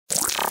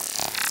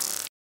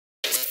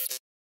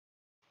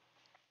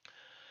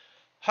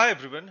Hi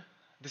everyone,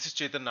 this is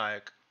Chetan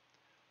Nayak.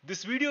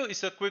 This video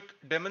is a quick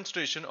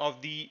demonstration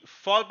of the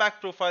fallback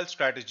profile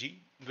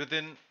strategy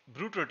within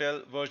Brute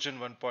Ratel version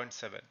 1.7.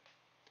 To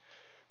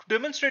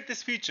demonstrate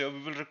this feature,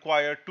 we will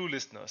require two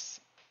listeners.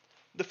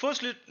 The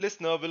first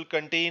listener will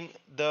contain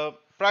the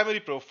primary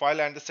profile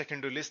and the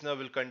secondary listener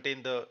will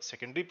contain the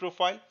secondary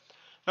profile.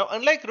 Now,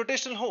 unlike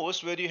rotational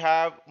host where you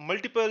have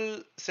multiple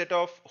set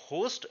of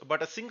hosts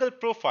but a single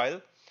profile,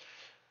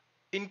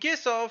 in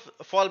case of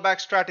fallback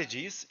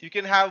strategies, you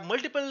can have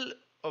multiple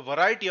a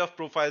variety of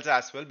profiles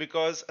as well,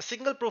 because a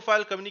single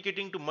profile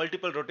communicating to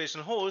multiple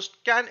rotational hosts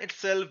can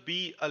itself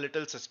be a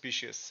little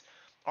suspicious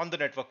on the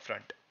network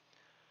front.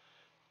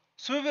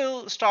 So we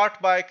will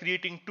start by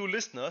creating two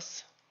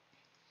listeners.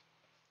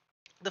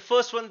 The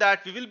first one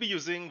that we will be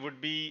using would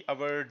be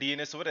our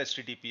DNS over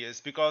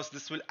HTTPS, because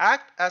this will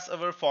act as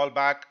our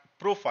fallback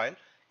profile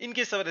in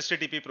case our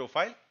HTTP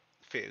profile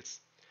fails.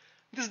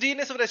 This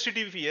DNS over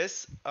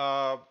HTTPS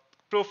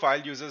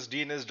profile uses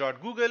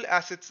dns.google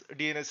as its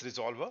DNS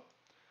resolver,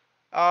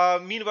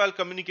 meanwhile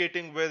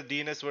communicating with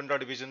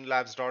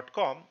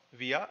dns1.divisionlabs.com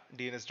via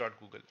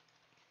dns.google.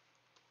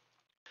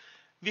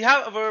 We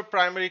have our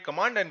primary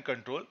command and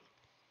control,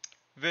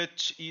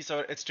 which is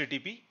our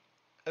HTTP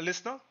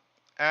listener,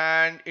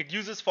 and it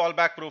uses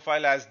fallback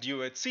profile as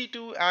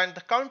DOHC2, and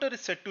the counter is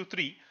set to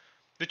 3,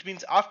 which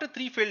means after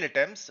 3 failed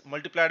attempts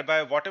multiplied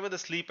by whatever the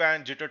sleep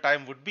and jitter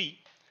time would be,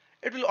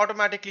 it will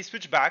automatically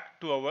switch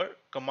back to our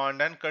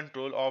command and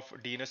control of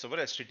DNS over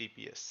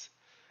HTTPS.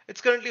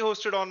 It's currently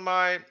hosted on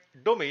my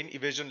domain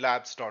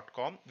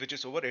evasionlabs.com, which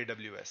is over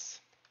AWS.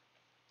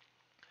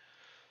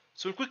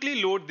 So we'll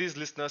quickly load these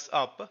listeners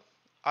up.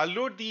 I'll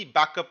load the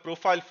backup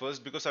profile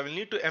first because I will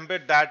need to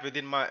embed that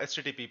within my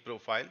HTTP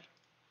profile.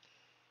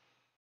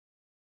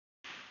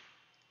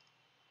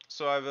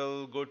 So I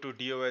will go to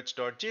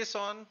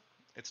doh.json.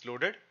 It's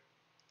loaded.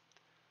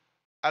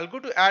 I'll go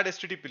to add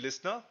HTTP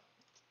listener,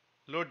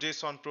 load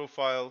JSON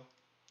profile,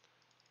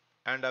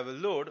 and I will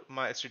load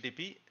my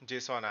HTTP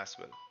JSON as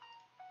well.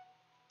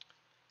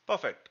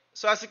 Perfect.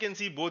 So as you can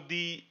see, both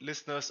the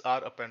listeners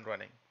are up and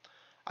running.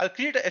 I'll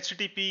create a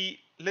HTTP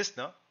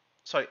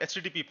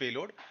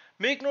payload.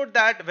 Make note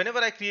that whenever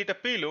I create a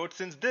payload,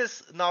 since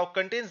this now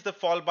contains the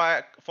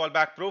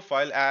fallback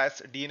profile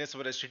as DNS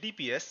over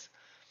HTTPS,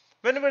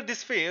 whenever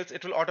this fails,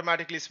 it will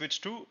automatically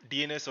switch to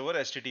DNS over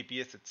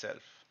HTTPS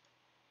itself.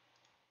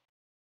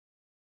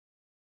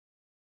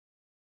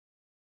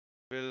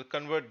 We'll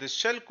convert this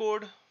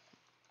shellcode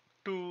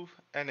to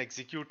an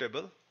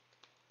executable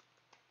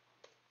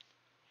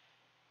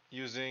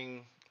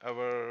using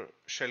our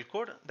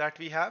shellcode that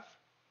we have.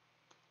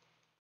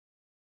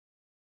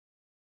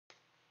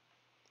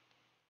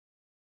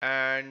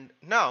 And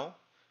now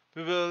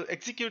we will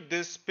execute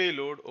this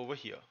payload over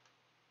here.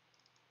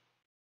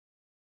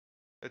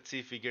 Let's see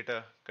if we get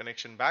a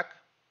connection back.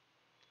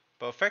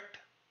 Perfect.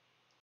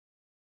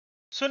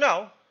 So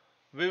now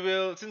we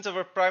will, since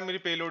our primary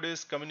payload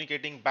is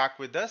communicating back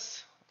with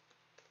us,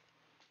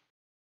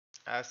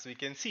 as we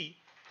can see,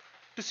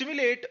 to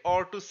simulate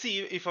or to see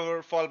if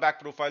our fallback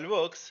profile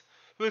works,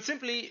 we'll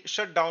simply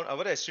shut down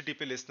our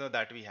HTTP listener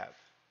that we have.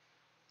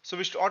 So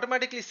we should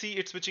automatically see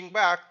it switching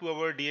back to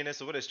our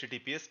DNS over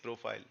HTTPS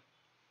profile.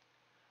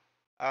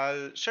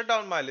 I'll shut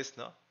down my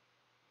listener,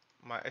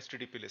 my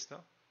HTTP listener,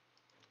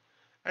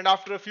 and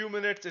after a few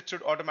minutes it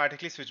should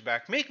automatically switch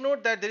back. Make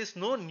note that there is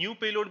no new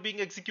payload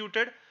being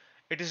executed.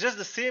 It is just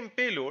the same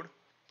payload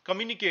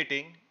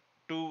communicating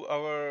to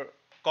our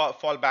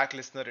fallback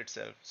listener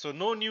itself. So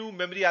no new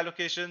memory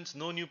allocations,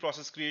 no new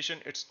process creation.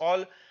 It's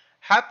all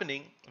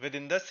happening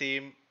within the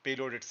same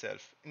payload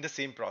itself in the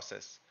same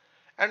process.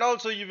 And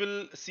also you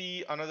will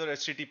see another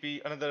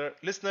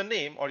listener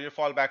name or your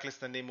fallback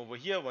listener name over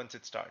here once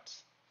it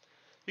starts.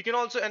 You can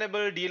also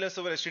enable DNS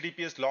over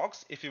HTTPS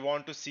logs if you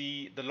want to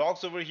see the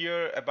logs over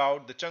here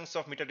about the chunks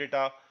of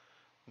metadata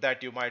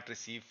that you might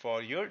receive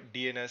for your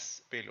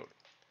DNS payload.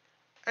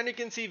 And you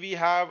can see we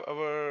have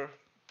our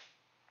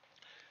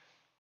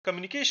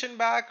communication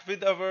back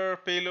with our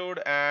payload,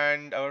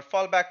 and our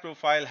fallback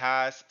profile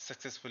has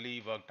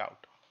successfully worked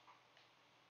out.